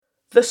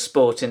The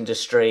Sport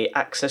Industry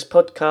Access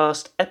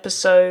Podcast,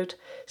 episode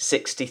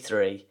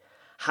 63.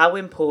 How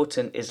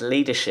important is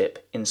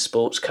leadership in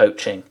sports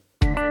coaching?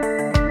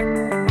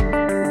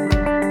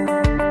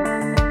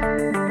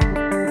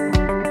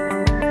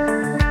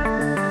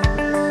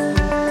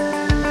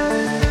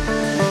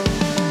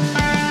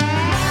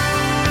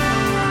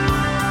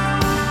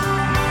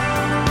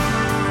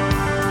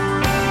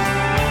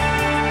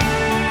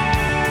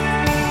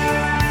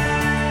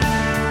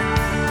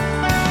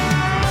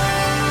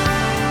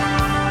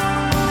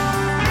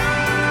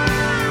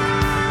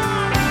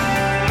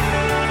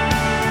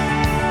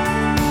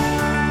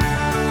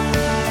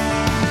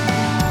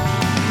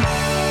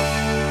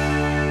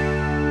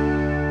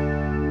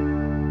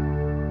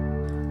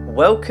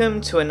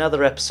 Welcome to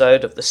another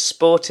episode of the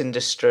Sport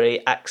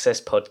Industry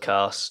Access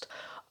Podcast.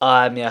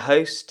 I'm your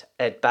host,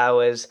 Ed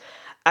Bowers.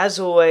 As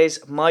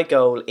always, my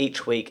goal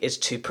each week is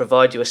to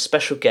provide you a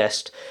special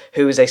guest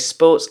who is a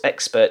sports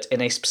expert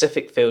in a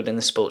specific field in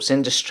the sports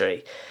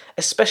industry,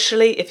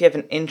 especially if you have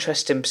an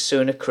interest in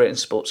pursuing a career in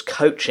sports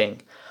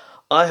coaching.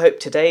 I hope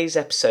today's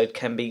episode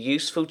can be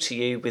useful to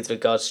you with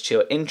regards to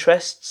your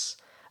interests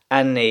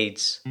and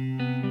needs.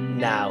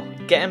 Now,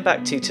 getting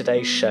back to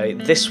today's show,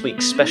 this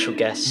week's special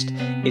guest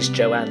is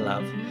Joanne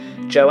Love.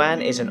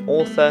 Joanne is an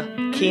author,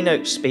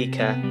 keynote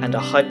speaker, and a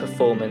high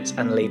performance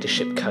and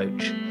leadership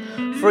coach.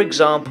 For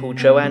example,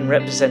 Joanne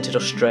represented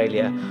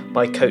Australia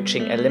by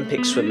coaching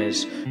Olympic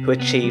swimmers who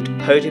achieved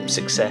podium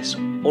success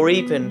or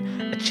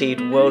even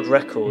achieved world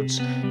records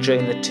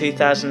during the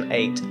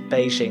 2008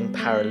 Beijing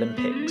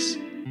Paralympics.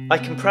 I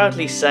can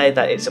proudly say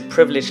that it's a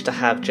privilege to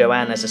have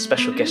Joanne as a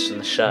special guest on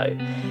the show.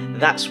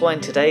 That's why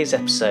in today's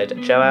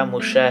episode, Joanne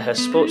will share her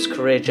sports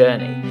career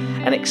journey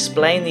and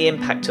explain the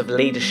impact of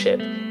leadership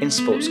in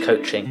sports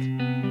coaching.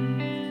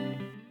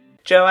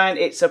 Joanne,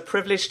 it's a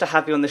privilege to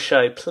have you on the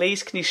show.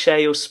 Please, can you share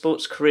your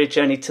sports career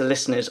journey to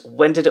listeners?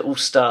 When did it all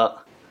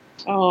start?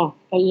 Oh,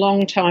 a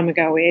long time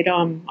ago, Ed.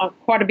 I'm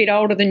quite a bit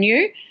older than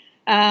you.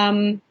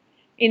 In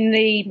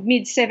the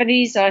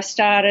mid-70s, I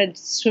started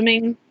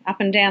swimming up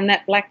and down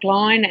that black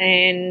line,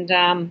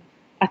 and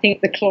I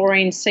think the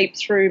chlorine seeped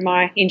through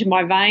into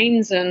my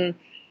veins, and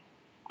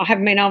I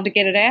haven't been able to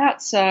get it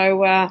out.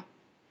 So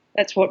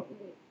that's what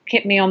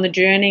kept me on the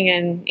journey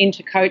and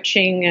into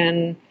coaching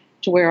and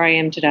to where I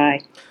am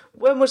today.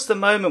 When was the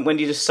moment when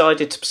you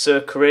decided to pursue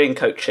a career in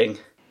coaching?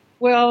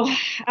 Well,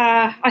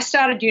 I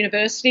started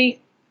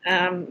university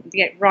at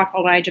the ripe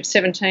old age of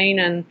 17,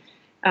 and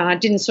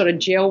didn't sort of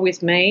gel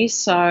with me.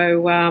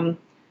 So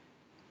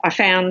I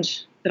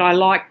found that I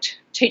liked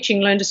teaching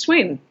Learn to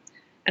Swim.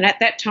 And at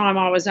that time,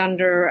 I was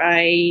under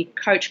a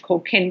coach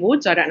called Ken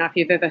Woods. I don't know if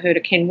you've ever heard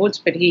of Ken Woods,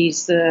 but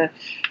he's the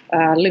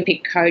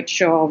Olympic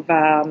coach of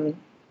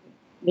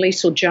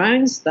Liesl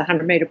Jones, the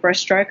 100-metre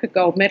breaststroker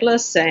gold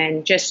medalist,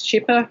 and Jess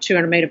Chipper,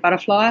 200-metre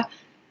butterfly.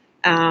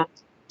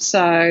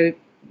 So,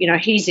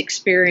 his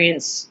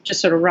experience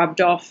just sort of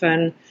rubbed off,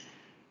 and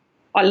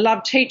I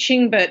loved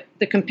teaching, but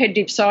the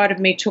competitive side of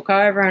me took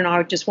over, and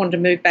I just wanted to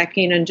move back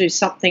in and do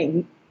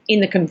something in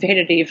the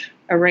competitive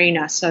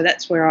arena. So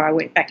that's where I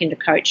went back into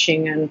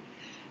coaching, and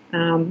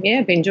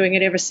been doing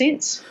it ever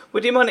since.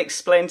 Would you mind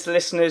explaining to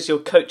listeners your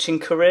coaching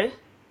career?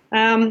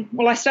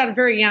 Well, I started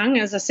very young,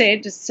 as I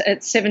said,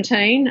 at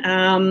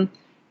 17.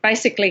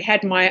 Basically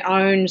had my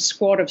own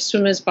squad of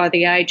swimmers by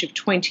the age of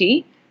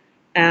 20.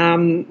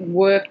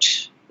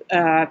 Worked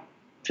for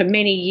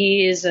many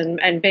years,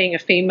 and being a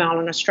female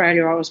in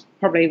Australia, I was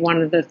probably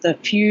one of the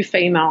few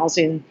females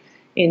in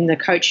the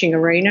coaching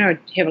arena,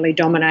 heavily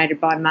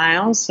dominated by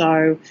males.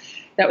 So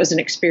that was an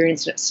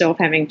experience in itself,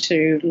 having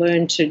to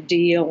learn to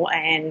deal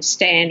and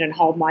stand and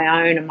hold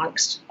my own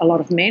amongst a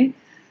lot of men.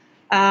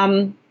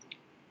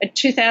 At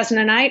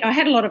 2008, I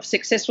had a lot of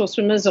successful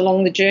swimmers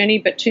along the journey,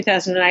 but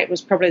 2008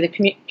 was probably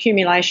the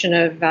accumulation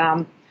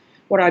of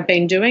what I'd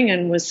been doing,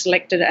 and was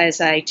selected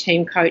as a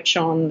team coach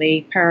on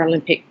the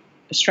Paralympic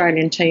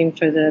Australian team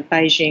for the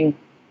Beijing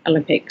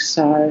Olympics.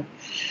 So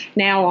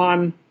now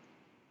I'm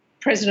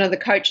president of the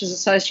Coaches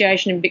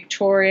Association in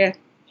Victoria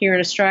here in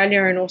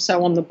Australia, and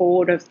also on the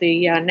board of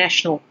the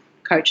National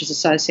Coaches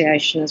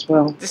Association as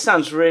well. This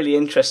sounds really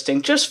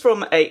interesting. Just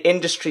from an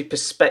industry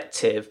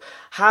perspective,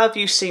 how have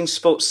you seen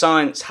sports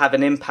science have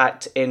an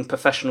impact in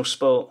professional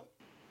sport?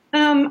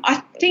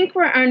 I think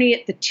we're only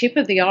at the tip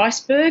of the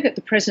iceberg at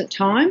the present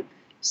time.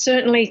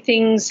 Certainly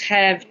things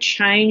have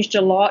changed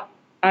a lot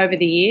over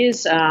the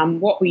years.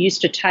 What we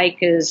used to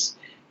take as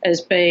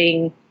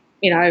being,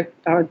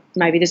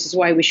 maybe this is the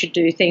way we should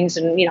do things,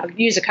 and,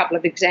 use a couple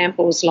of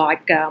examples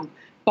like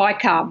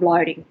bicarb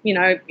loading.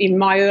 In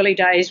my early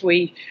days,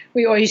 we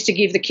always used to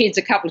give the kids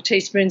a couple of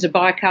teaspoons of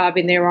bicarb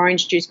in their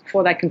orange juice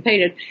before they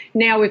competed.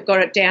 Now we've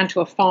got it down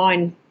to a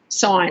fine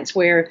science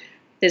where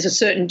there's a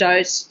certain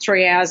dose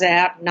 3 hours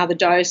out, another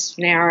dose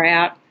an hour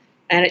out,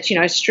 and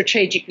it's,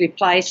 strategically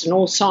placed and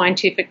all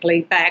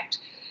scientifically backed.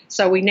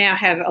 So we now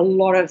have a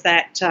lot of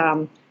that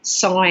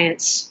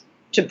science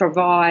to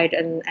provide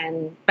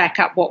and back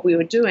up what we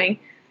were doing.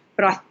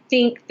 But I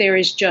think there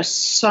is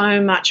just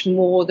so much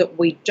more that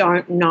we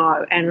don't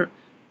know. And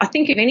I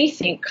think, if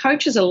anything,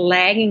 coaches are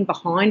lagging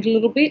behind a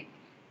little bit.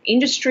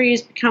 Industry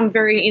has become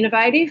very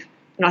innovative,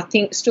 and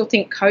I still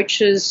think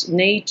coaches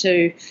need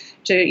to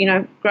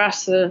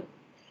grasp the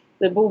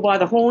bull by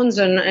the horns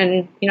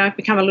and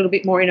become a little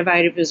bit more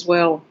innovative as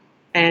well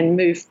and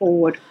move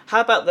forward.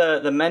 How about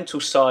the mental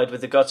side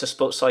with regards to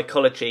sports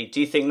psychology?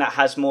 Do you think that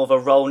has more of a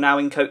role now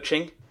in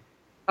coaching?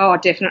 Oh,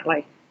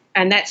 definitely.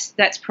 And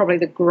that's probably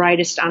the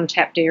greatest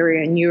untapped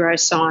area in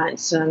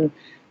neuroscience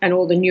and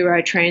all the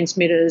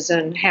neurotransmitters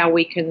and how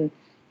we can,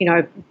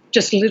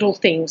 just little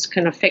things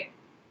can affect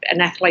an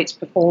athlete's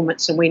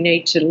performance. And we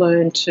need to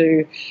learn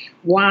to,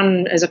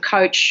 one, as a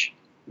coach,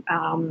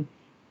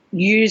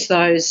 use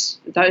those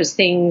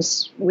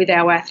things with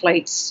our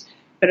athletes.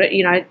 But,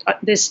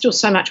 there's still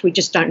so much we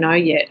just don't know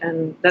yet.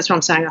 And that's what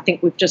I'm saying. I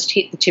think we've just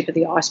hit the tip of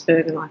the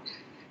iceberg.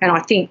 And I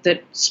think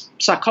that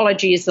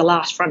psychology is the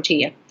last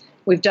frontier.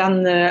 We've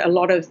done a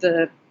lot of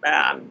the,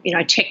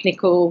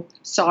 technical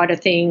side of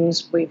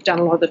things. We've done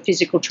a lot of the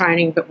physical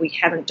training, but we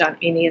haven't done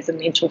any of the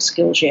mental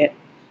skills yet.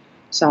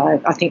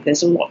 So I think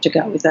there's a lot to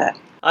go with that.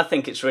 I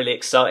think it's really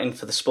exciting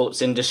for the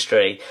sports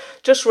industry.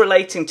 Just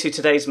relating to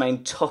today's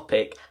main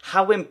topic,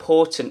 how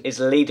important is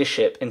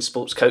leadership in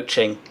sports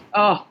coaching?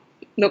 Oh,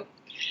 look,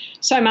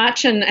 so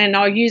much. And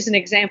I'll use an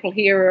example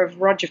here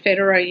of Roger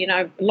Federer.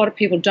 A lot of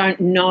people don't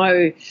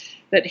know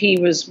that he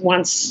was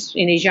once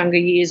in his younger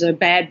years a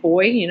bad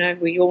boy.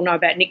 We all know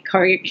about Nick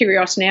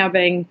Kyrgios now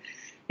being,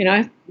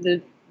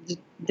 the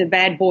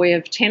bad boy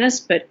of tennis,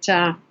 but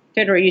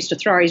Federer used to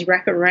throw his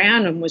racket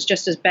around and was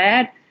just as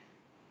bad.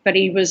 But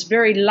he was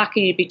very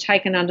lucky to be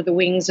taken under the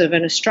wings of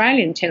an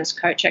Australian tennis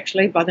coach,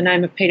 actually, by the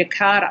name of Peter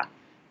Carter.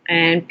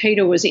 And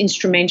Peter was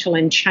instrumental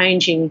in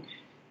changing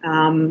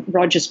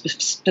Roger's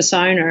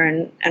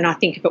persona. And I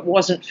think if it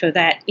wasn't for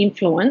that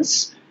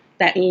influence,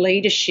 that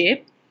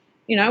leadership,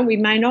 we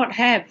may not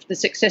have the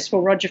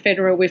successful Roger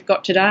Federer we've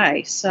got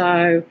today.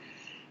 So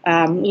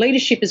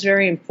leadership is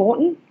very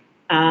important.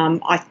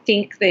 I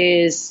think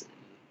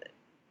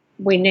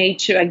we need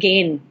to,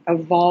 again,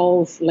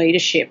 evolve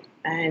leadership.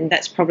 And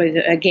that's probably,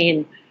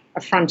 again,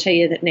 a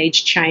frontier that needs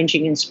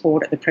changing in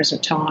sport at the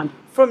present time.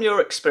 From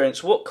your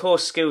experience, what core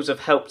skills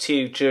have helped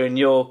you during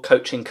your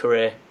coaching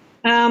career?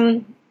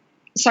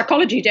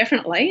 Psychology,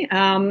 definitely.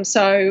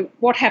 So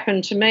what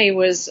happened to me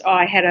was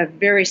I had a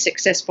very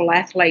successful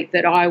athlete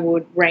that I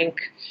would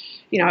rank,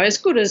 as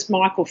good as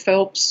Michael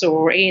Phelps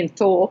or Ian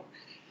Thorpe.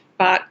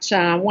 But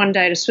one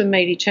day at a swim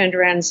meet, he turned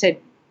around and said,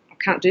 "I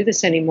can't do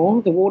this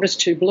anymore. The water's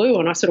too blue."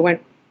 And I sort of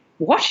went,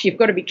 "What? You've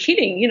got to be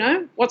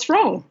kidding, what's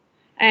wrong?"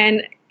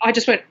 And I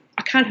just went,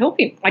 I can't help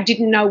him. I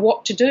didn't know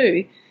what to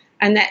do.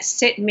 And that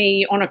set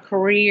me on a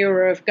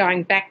career of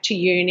going back to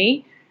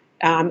uni,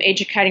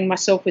 educating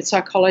myself with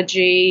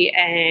psychology,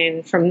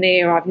 and from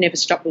there I've never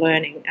stopped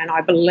learning. And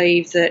I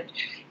believe that,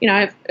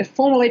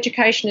 formal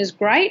education is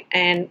great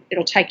and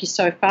it'll take you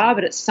so far,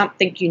 but it's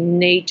something you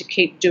need to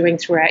keep doing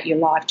throughout your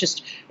life.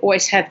 Just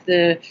always have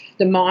the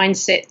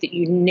mindset that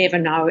you never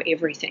know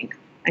everything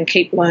and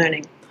keep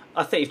learning.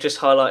 I think you've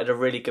just highlighted a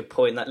really good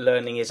point, that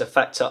learning is a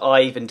factor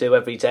I even do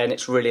every day, and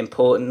it's really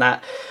important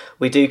that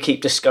we do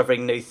keep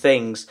discovering new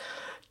things.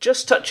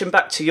 Just touching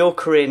back to your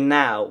career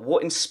now,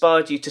 what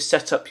inspired you to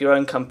set up your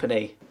own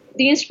company?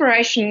 The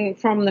inspiration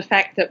from the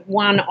fact that,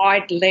 one,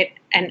 I'd let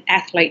an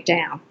athlete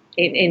down,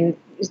 in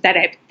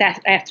that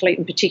athlete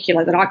in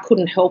particular, that I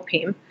couldn't help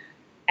him.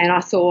 And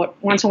I thought,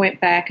 once I went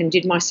back and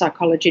did my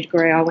psychology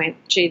degree, I went,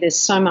 gee, there's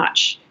so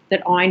much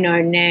that I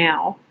know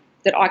now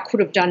that I could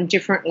have done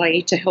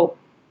differently to help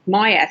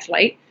my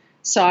athlete.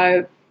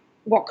 So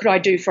what could I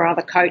do for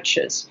other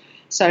coaches?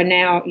 So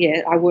now,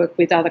 I work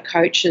with other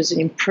coaches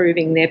in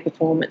improving their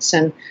performance.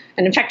 And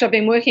in fact, I've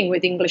been working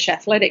with English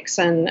athletics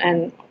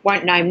and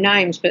won't name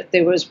names, but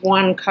there was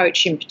one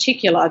coach in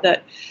particular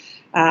that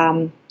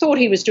thought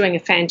he was doing a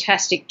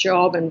fantastic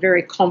job and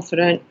very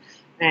confident.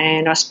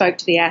 And I spoke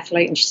to the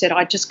athlete and she said,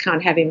 I just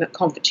can't have him at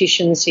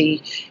competitions.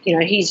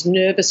 His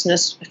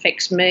nervousness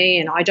affects me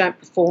and I don't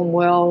perform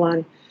well.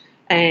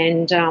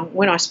 And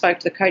when I spoke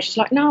to the coach, she's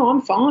like, no,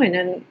 I'm fine.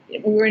 And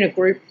we were in a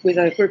group with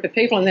a group of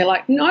people and they're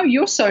like, no,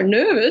 you're so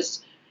nervous.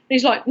 And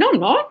he's like, no, I'm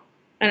not.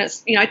 And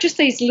it's, just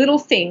these little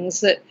things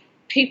that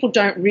people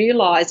don't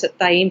realise that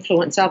they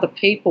influence other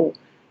people.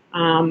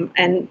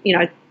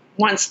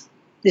 Once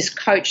this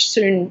coach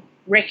soon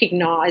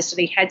recognised that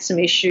he had some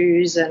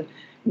issues and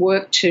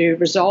worked to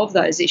resolve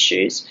those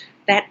issues,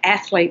 that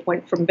athlete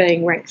went from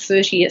being ranked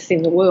 30th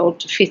in the world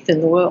to 5th in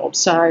the world.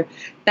 So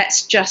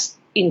that's just,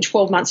 in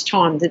 12 months'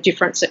 time, the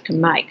difference it can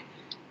make.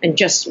 And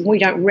just we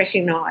don't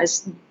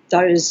recognise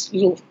those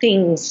little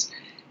things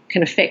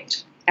can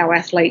affect our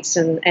athletes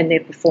and their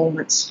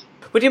performance.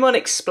 Would you mind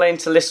explaining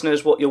to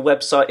listeners what your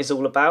website is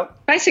all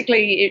about?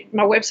 Basically,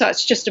 my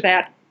website's just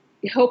about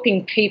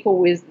helping people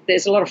with,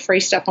 there's a lot of free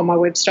stuff on my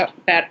website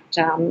about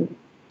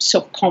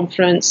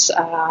self-confidence,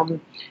 how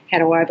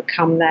to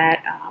overcome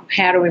that,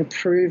 how to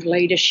improve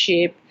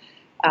leadership.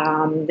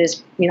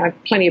 There's,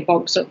 plenty of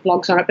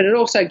blogs on it, but it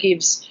also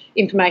gives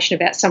information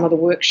about some of the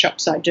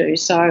workshops I do.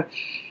 So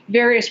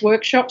various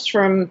workshops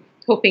from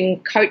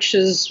helping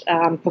coaches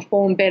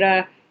perform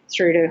better,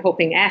 through to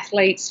helping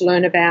athletes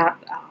learn about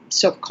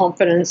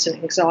self-confidence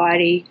and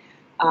anxiety.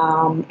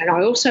 And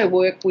I also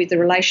work with the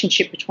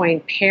relationship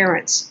between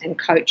parents and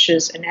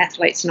coaches and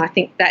athletes, and I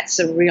think that's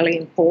a really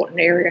important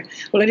area.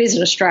 Well, it is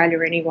in Australia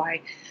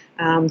anyway.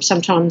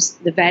 Sometimes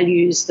the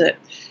values that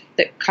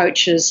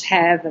coaches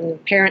have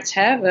and parents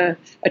have are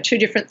two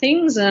different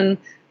things, and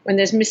when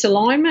there's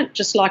misalignment,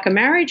 just like a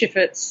marriage, if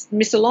it's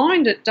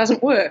misaligned, it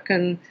doesn't work.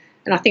 And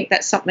I think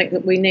that's something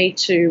that we need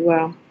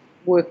to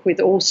work with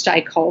all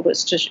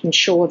stakeholders to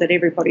ensure that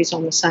everybody's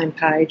on the same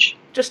page.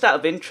 Just out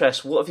of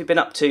interest, what have you been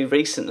up to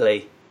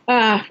recently?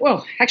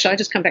 Well, actually, I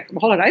just come back from a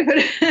holiday, but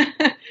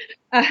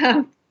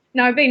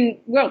no, I've been,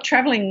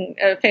 travelling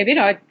a fair bit.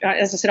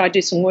 As I said, I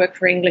do some work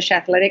for English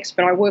athletics,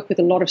 but I work with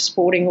a lot of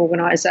sporting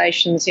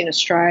organisations in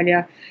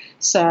Australia,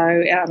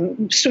 so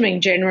swimming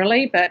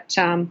generally, but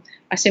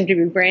I seem to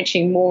be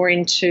branching more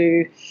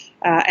into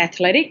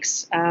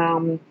athletics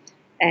and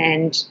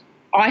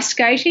ice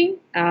skating,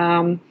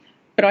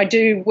 but I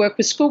do work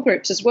with school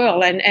groups as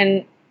well,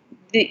 and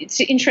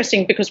it's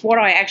interesting because what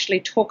I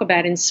actually talk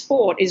about in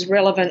sport is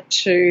relevant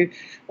to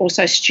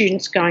also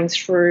students going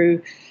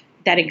through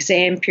that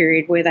exam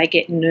period where they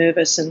get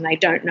nervous and they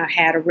don't know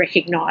how to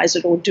recognise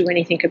it or do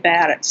anything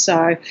about it.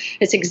 So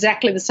it's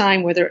exactly the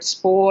same whether it's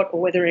sport or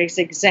whether it's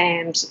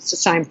exams. It's the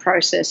same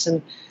process,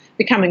 and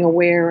becoming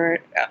aware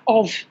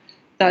of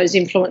those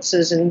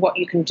influences and what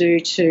you can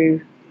do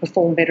to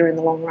perform better in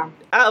the long run.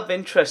 Out of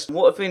interest,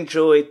 what have you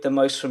enjoyed the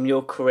most from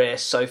your career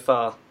so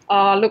far?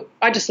 Look,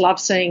 I just love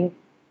seeing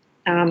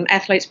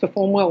athletes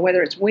perform well,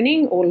 whether it's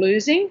winning or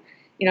losing.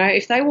 You know,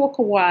 if they walk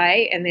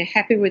away and they're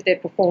happy with their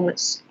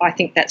performance, I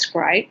think that's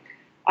great.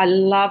 I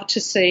love to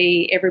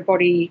see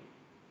everybody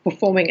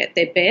performing at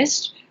their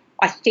best.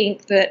 I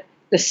think that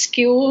the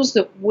skills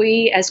that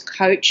we as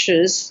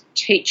coaches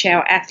teach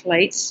our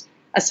athletes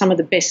are some of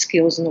the best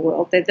skills in the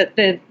world.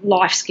 They're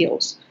life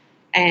skills.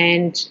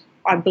 And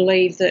I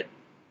believe that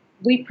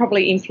we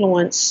probably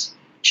influence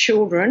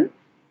children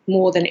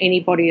more than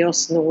anybody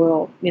else in the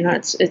world. You know,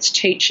 it's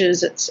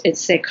teachers,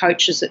 it's their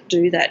coaches that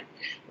do that.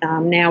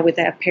 Now with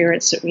our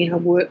parents that,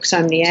 work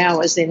so many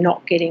hours, they're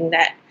not getting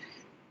that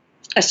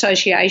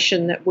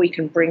association that we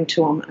can bring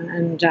to them.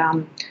 And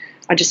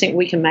I just think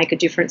we can make a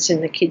difference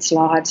in the kids'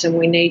 lives, and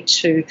we need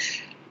to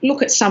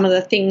look at some of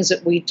the things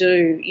that we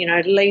do,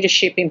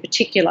 leadership in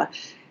particular.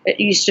 It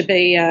used to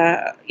be,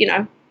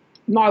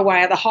 my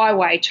way or the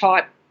highway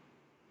type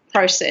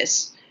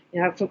process.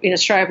 In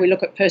Australia, we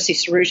look at Percy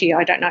Cerruti.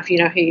 I don't know if you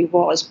know who he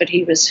was, but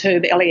he was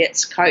Herb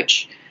Elliott's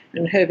coach.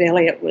 And Herb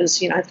Elliott was,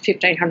 the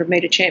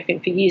 1,500-metre champion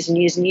for years and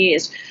years and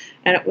years.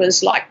 And it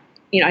was like,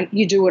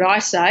 you do what I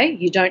say.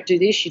 You don't do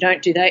this, you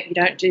don't do that, you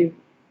don't do,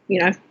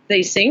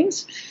 these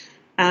things.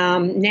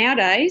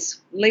 Nowadays,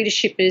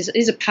 leadership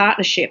is a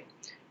partnership.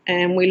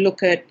 And we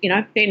look at,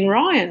 Ben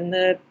Ryan,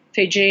 the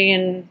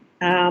Fijian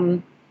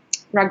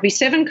rugby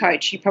 7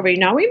 coach. You probably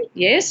know him,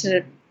 yes.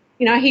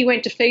 He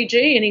went to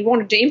Fiji and he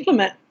wanted to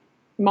implement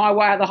my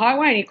way or the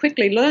highway, and he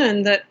quickly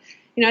learned that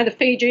the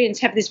Fijians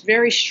have this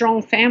very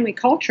strong family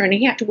culture, and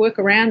he had to work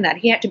around that.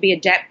 He had to be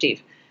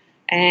adaptive.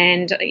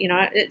 And,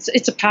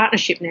 it's a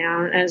partnership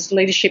now. As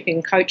leadership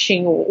in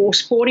coaching or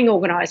sporting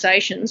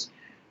organisations,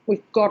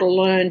 we've got to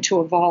learn to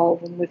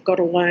evolve, and we've got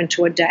to learn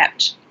to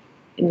adapt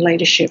in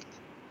leadership.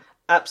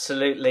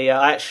 Absolutely.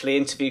 I actually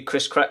interviewed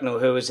Chris Cracknell,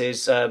 who was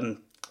his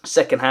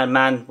second-hand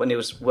man when he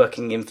was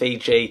working in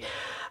Fiji.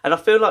 And I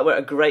feel like we're at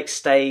a great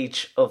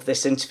stage of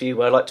this interview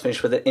where I'd like to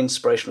finish with an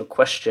inspirational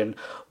question.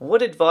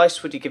 What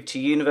advice would you give to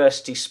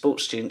university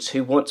sports students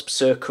who want to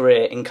pursue a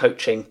career in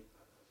coaching?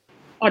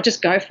 I'll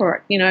just go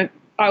for it.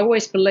 I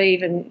always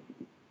believe, and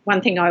one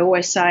thing I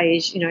always say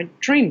is,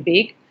 dream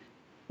big.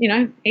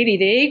 Eddie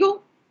the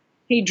Eagle,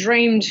 he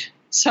dreamed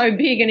so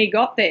big and he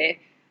got there.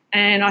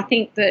 And I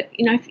think that,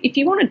 if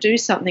you want to do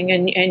something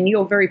and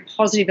you're very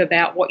positive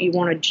about what you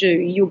want to do,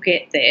 you'll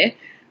get there.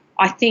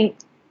 I think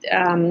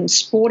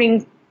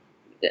sporting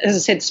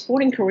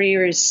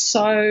career is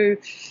so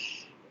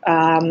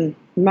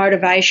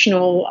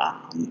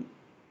motivational,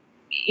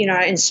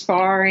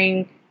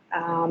 inspiring.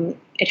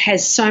 It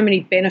has so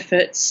many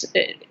benefits.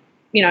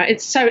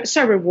 It's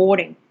so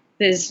rewarding.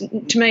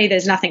 To me,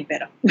 there's nothing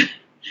better.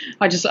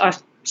 I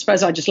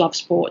suppose I just love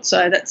sport.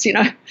 So that's,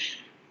 the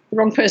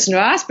wrong person to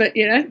ask, but,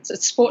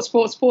 it's sport,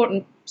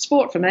 and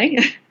sport for me.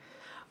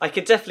 I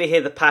could definitely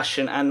hear the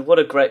passion, and what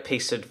a great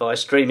piece of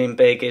advice. Dreaming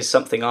big is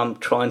something I'm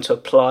trying to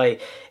apply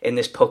in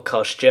this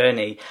podcast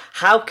journey.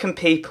 How can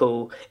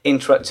people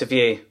interact with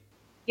you?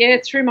 Yeah,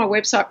 through my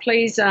website,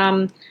 please.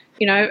 My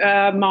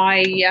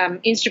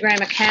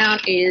Instagram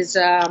account is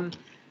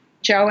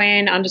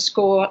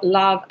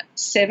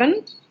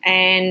Joanne_Love7,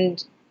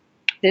 and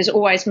there's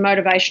always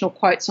motivational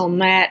quotes on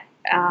that,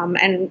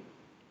 and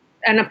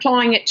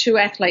applying it to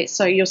athletes.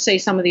 So you'll see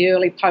some of the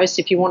early posts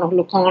if you want to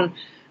look on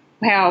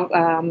how,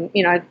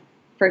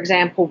 for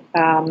example,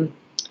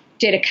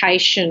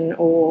 dedication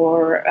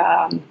or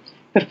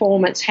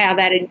performance, how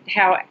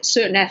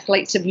certain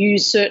athletes have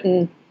used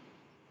certain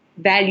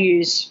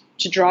values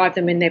to drive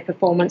them in their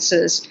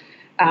performances.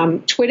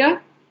 Twitter,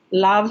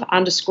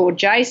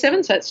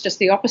 Love_J7, so it's just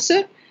the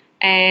opposite,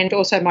 and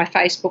also my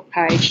Facebook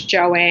page,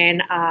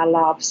 Joanne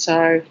Love.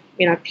 So,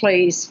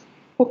 please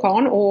hook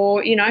on,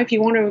 or, if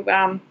you want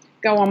to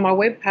go on my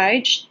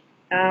webpage,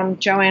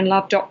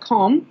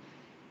 joannelove.com,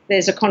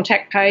 there's a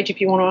contact page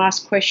if you want to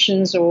ask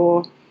questions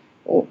or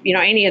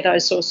any of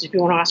those sources. If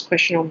you want to ask a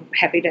question, I'm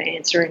happy to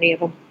answer any of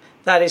them.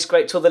 That is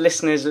great. To all the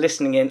listeners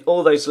listening in,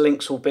 all those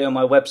links will be on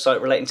my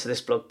website relating to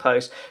this blog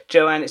post.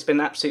 Joanne, it's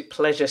been an absolute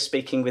pleasure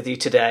speaking with you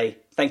today.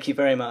 Thank you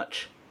very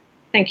much.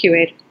 Thank you,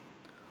 Ed.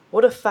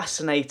 What a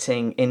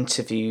fascinating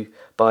interview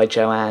by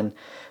Joanne.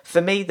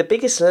 For me, the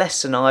biggest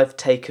lesson I've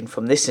taken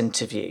from this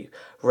interview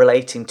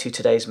relating to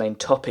today's main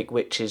topic,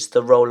 which is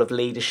the role of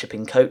leadership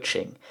in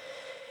coaching,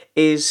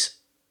 is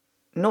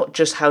not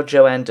just how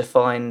Joanne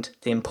defined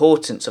the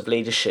importance of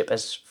leadership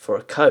as for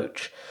a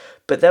coach,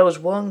 but there was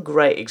one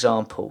great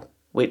example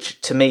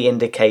which to me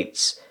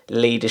indicates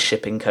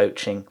leadership in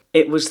coaching.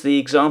 It was the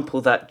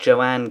example that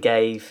Joanne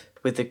gave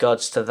with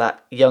regards to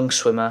that young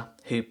swimmer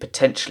who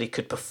potentially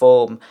could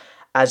perform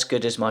as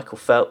good as Michael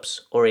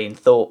Phelps or Ian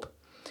Thorpe.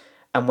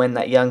 And when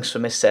that young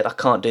swimmer said, "I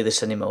can't do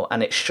this anymore,"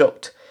 and it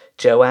shocked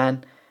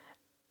Joanne,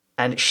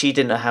 and she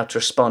didn't know how to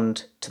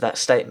respond to that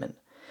statement.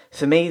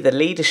 For me, the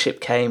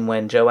leadership came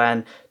when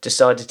Joanne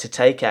decided to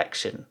take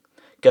action,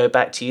 go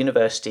back to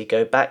university,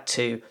 go back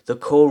to the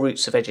core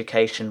roots of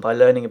education by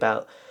learning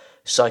about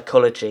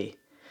psychology,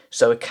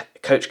 so a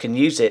coach can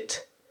use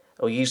it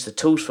or use the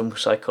tools from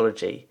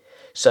psychology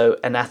so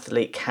an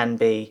athlete can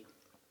be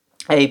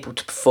able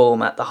to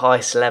perform at the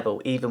highest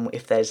level even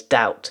if there's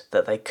doubt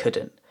that they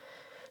couldn't.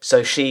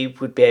 So she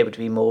would be able to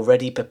be more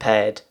ready,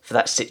 prepared for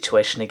that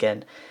situation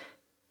again.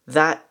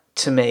 That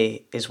to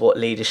me is what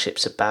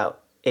leadership's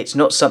about. It's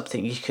not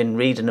something you can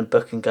read in a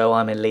book and go,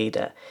 "I'm a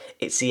leader."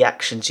 It's the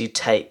actions you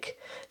take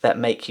that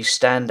make you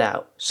stand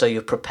out so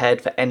you're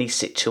prepared for any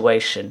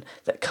situation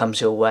that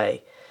comes your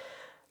way,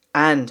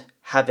 and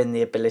having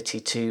the ability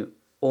to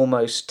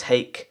almost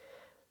take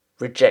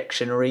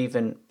rejection or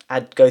even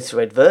go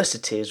through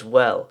adversity as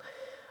well,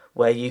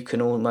 where you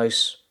can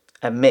almost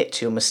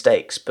admit your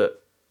mistakes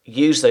but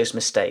use those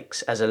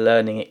mistakes as a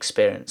learning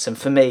experience. And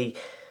for me,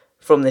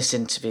 from this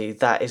interview,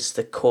 that is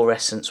the core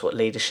essence what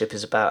leadership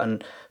is about,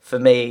 and for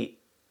me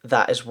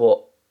that is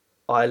what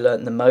I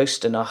learned the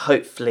most, and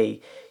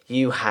hopefully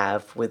you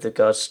have with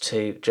regards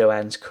to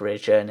Joanne's career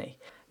journey.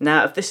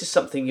 Now, if this is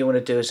something you want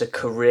to do as a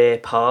career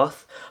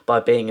path by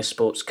being a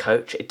sports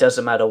coach, it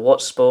doesn't matter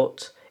what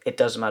sport, it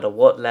doesn't matter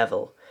what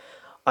level,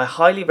 I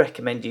highly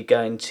recommend you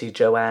going to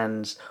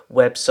Joanne's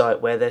website,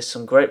 where there's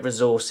some great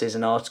resources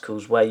and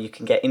articles where you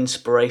can get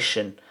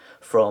inspiration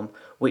from,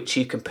 which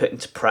you can put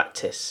into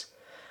practice.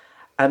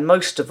 And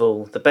most of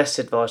all, the best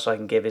advice I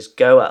can give is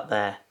go out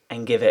there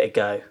and give it a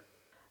go.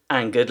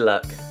 And good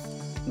luck.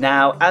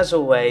 Now, as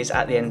always,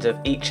 at the end of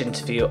each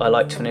interview, I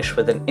like to finish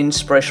with an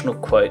inspirational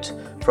quote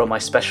from my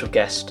special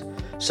guest,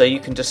 so you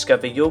can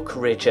discover your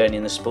career journey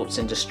in the sports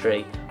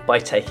industry by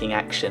taking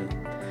action.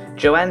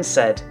 Joanne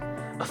said,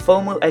 "A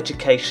formal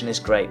education is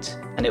great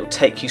and it will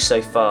take you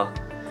so far,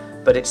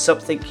 but it's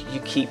something you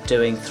keep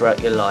doing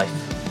throughout your life.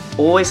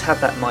 Always have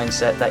that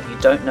mindset that you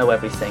don't know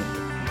everything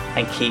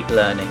and keep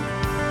learning."